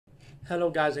Hello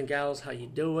guys and gals, how you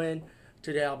doing?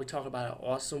 Today I'll be talking about an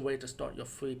awesome way to start your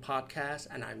free podcast,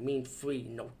 and I mean free,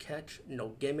 no catch, no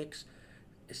gimmicks.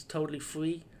 It's totally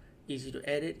free, easy to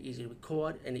edit, easy to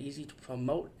record, and easy to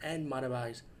promote and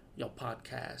monetize your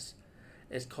podcast.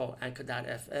 It's called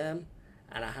Anchor.fm,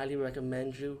 and I highly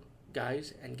recommend you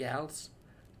guys and gals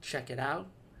check it out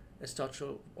and start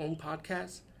your own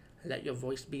podcast and let your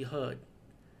voice be heard.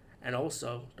 And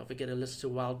also, don't forget to listen to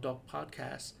Wild Dog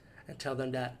Podcast and tell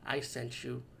them that I sent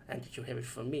you and that you hear it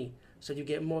from me. So you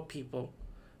get more people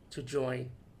to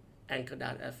join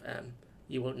Anchor.fm.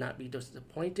 You will not be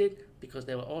disappointed because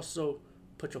they will also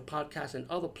put your podcast in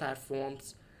other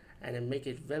platforms and then make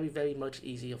it very, very much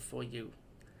easier for you.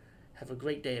 Have a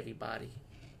great day, everybody.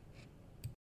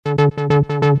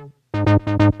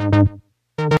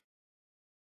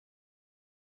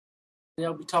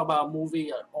 We talk about a movie,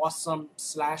 an awesome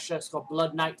slasher. It's called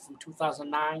Blood Night from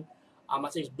 2009. I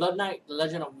think it's Blood Night, The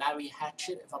Legend of Mary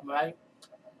Hatchet, if I'm right.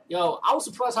 Yo, I was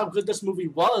surprised how good this movie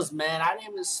was, man. I didn't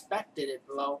even expect it,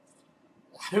 bro.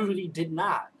 I really did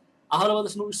not. I heard about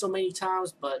this movie so many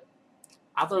times, but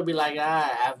I thought it'd be like,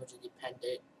 average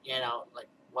independent, like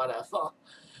whatever.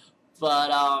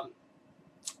 But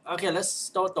okay, let's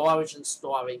start the origin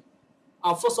story.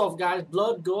 First off, guys,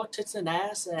 blood, gore, tits, and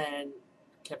ass, and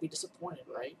can't be disappointed,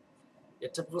 right?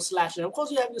 Your typical slasher. Of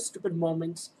course, you have your stupid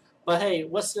moments, but hey,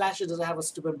 what slasher doesn't have a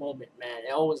stupid moment, man?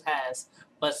 It always has,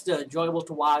 but still enjoyable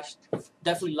to watch.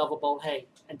 Definitely lovable. Hey,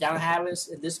 and Dana Harris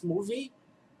in this movie,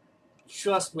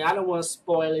 trust me, I don't want to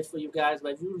spoil it for you guys,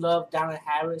 but if you love Dana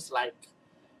Harris, like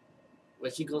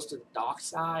when she goes to the dark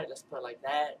side, let's put it like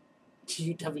that,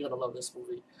 you definitely gonna love this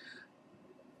movie.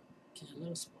 Can I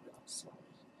little spoil? Sorry.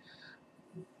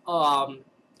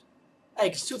 Hey,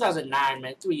 it's 2009,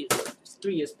 man. 3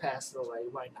 years passed away.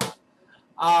 Why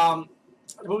not?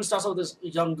 The movie starts off with this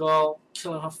young girl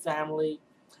killing her family,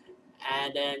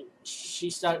 and then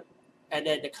and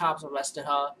then the cops arrested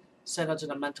her, sent her to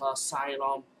the mental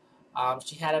asylum.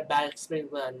 She had a bad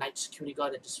experience with a night security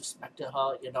guard that disrespected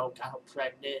her, got her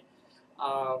pregnant.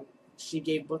 She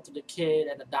gave birth to the kid,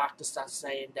 and the doctor starts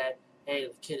saying that, hey,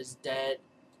 the kid is dead,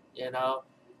 you know.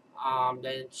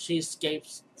 Then she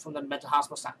escapes from the mental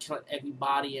hospital, starts killing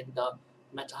everybody in the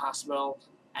mental hospital,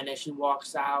 and then she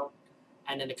walks out,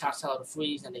 and then the cops tell her to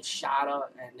freeze, and they shot her,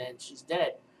 and then she's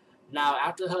dead. Now,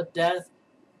 after her death,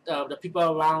 the people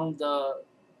around the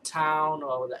town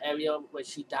or the area where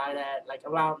she died at, like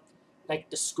around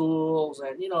like the schools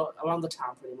and around the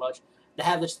town pretty much, they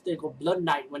have this thing called Blood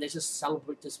Night when they just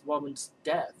celebrate this woman's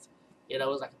death. It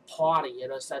was like a party.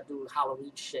 Instead of doing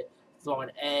Halloween shit,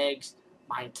 throwing eggs,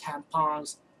 buying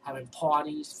tampons, having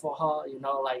parties for her.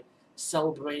 Like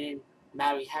celebrating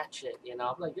Mary Hatchet.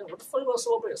 I'm like, yo, what the fuck you want to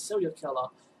celebrate a serial killer?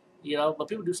 But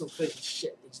people do some crazy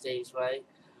shit these days, right?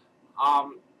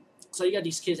 So you got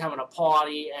these kids having a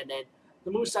party, and then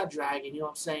the movie started dragging, you know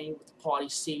what I'm saying, with the party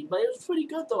scene. But it was pretty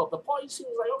good, though. The party scene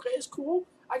was like, okay, it's cool.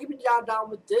 I can be down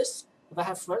with this. If I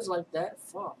have friends like that,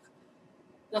 fuck.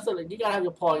 Nothing like, you gotta have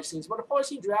your party scenes. But the party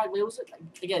scene dragged, but it was, like,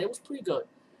 again, it was pretty good.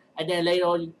 And then later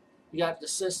on, you got the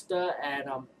sister and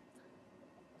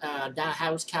Dana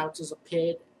Harris characters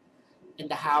appeared in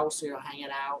the house, hanging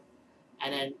out.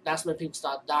 And then that's when people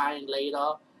start dying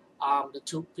later. The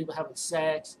two people having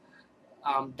sex.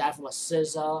 Died from a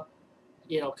scissor.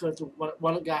 Coming through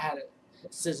one guy had a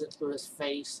scissor through his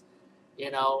face.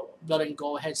 Blood and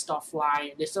gore, head start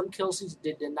flying. There's some kill scenes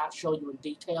they did not show you in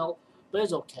detail, but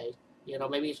it's okay.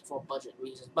 Maybe it's for budget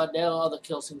reasons. But there are other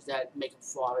kill scenes that make it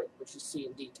for it, which you see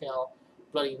in detail,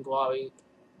 bloody and gory.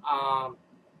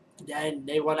 Then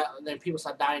they run out. Then people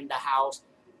start dying in the house.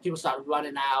 People start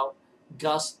running out.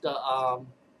 Gus, the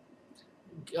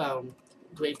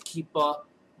gravekeeper,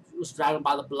 was driving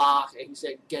by the block, and he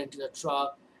said, "Get into the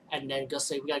truck." And then Gus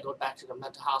said, "We gotta go back to the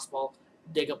mental hospital,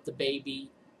 dig up the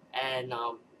baby, and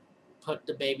put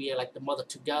the baby and like the mother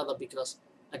together because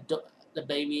the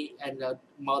baby and the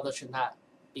mother should not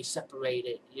be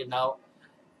separated."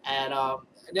 And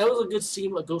there was a good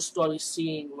scene, a ghost story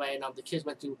scene when the kids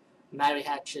went to Mary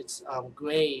Hatchet's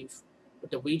grave with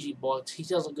the Ouija board. He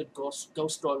tells a good ghost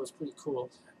story. It was pretty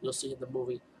cool. You'll see in the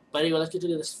movie. But anyway, let's get to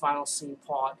this final scene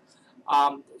part.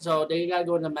 So they gotta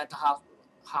go in the mental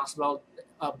hospital.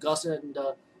 Gus and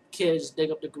the kids dig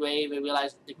up the grave and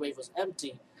realize the grave was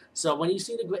empty. So when you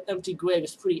see the empty grave,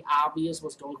 it's pretty obvious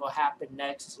what's going to happen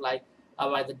next. It's like,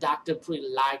 all right, the doctor pretty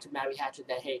lied to Mary Hatchet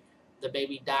that, hey, the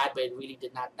baby died, but it really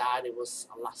did not die. It was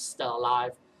still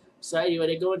alive. So anyway,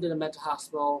 they go into the mental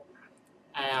hospital,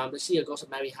 and they see a ghost of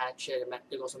Mary Hatchet. And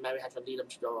the ghost of Mary Hatchet lead them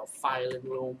to the filing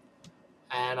room,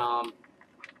 and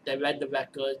they read the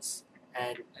records,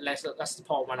 and that's the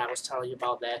part when I was telling you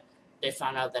about that. they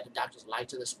found out that the doctors lied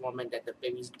to this woman that the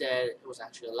baby's dead. It was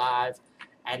actually alive,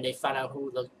 and they found out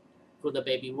who the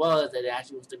baby was. That it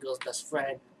actually was the girl's best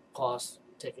friend. Of course,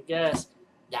 take a guess.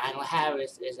 Daniel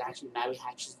Harris is actually Mary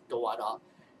Hatchet's daughter,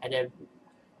 and then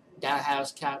Daniel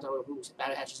Harris' character, who's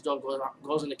Mary Hatchet's daughter,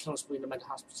 goes into killing spree in the mental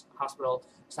hospital,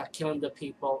 start killing the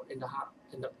people in the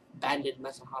abandoned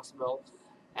mental hospital.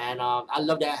 And I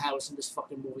love Daniel Harris in this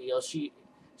fucking movie. Yo, she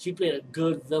played a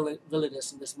good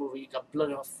villainess in this movie. You got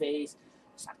blood on her face,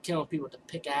 start killing people with the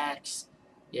pickaxe,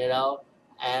 you know.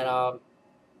 And of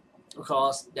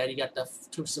course, then you got the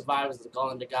two survivors, the girl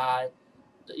and the guy.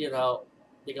 You know,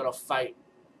 they're gonna fight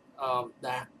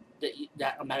that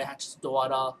Mary Hatch's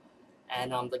daughter,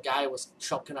 and the guy was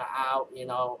choking her out, you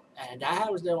know, and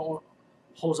that was their own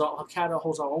her character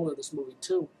holds her own in this movie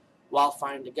too, while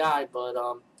fighting the guy, but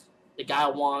the guy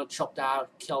won, choked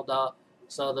out, killed her,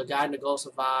 so the guy and the girl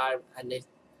survived, and they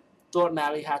thought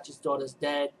Mary Hatch's daughter's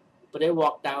dead, but they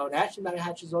walked out, and actually Mary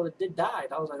Hatch's daughter did die.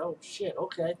 I was like, oh shit,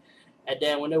 okay, and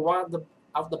then when they walked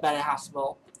out the abandoned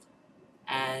hospital.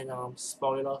 And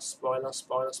spoiler,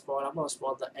 I'm gonna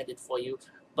spoil the edit for you.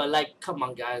 But like, come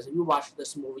on, guys, if you watch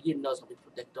this movie, you know it's gonna be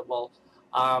predictable.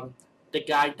 The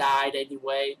guy died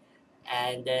anyway,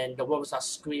 and then the woman starts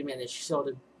screaming, and she saw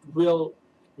the real,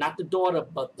 not the daughter,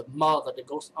 but the mother, the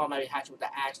ghost Mary Hatchet with the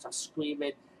axe, starts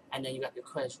screaming, and then you got the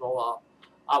credits roll up.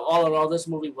 All in all, this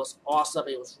movie was awesome.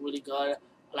 It was really good.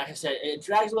 Like I said, it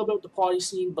drags a little bit with the party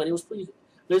scene, but it was pretty.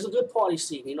 There's a good party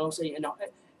scene, you know what I'm saying?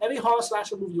 Every horror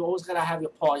slasher movie, you always gotta have your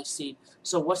party scene.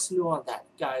 So what's new on that,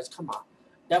 guys? Come on,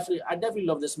 I definitely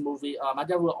love this movie. I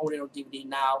definitely own it on DVD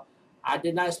now. I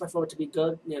did not expect for it to be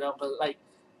good, you know, but like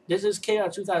this came out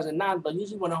in 2009. But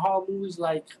usually when a horror movies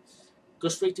like go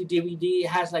straight to DVD, it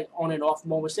has like on and off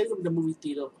moments. Same with the movie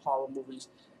theater horror movies.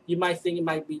 You might think it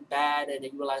might be bad, and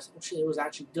then you realize, oh shit, it was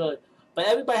actually good. But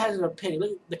everybody has an opinion.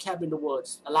 Look at The Cabin in the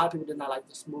Woods. A lot of people did not like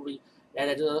this movie.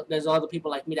 And there's other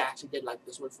people like me that actually did like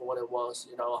this one for what it was,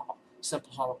 you know, a simple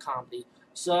horror comedy.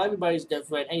 So everybody's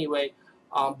different. Anyway,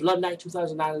 Blood Night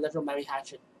 2009, Electro Mary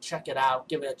Hatchet. Check it out.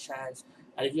 Give it a chance.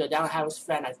 And if you're a Daniel Harris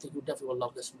fan, I think you definitely will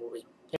love this movie.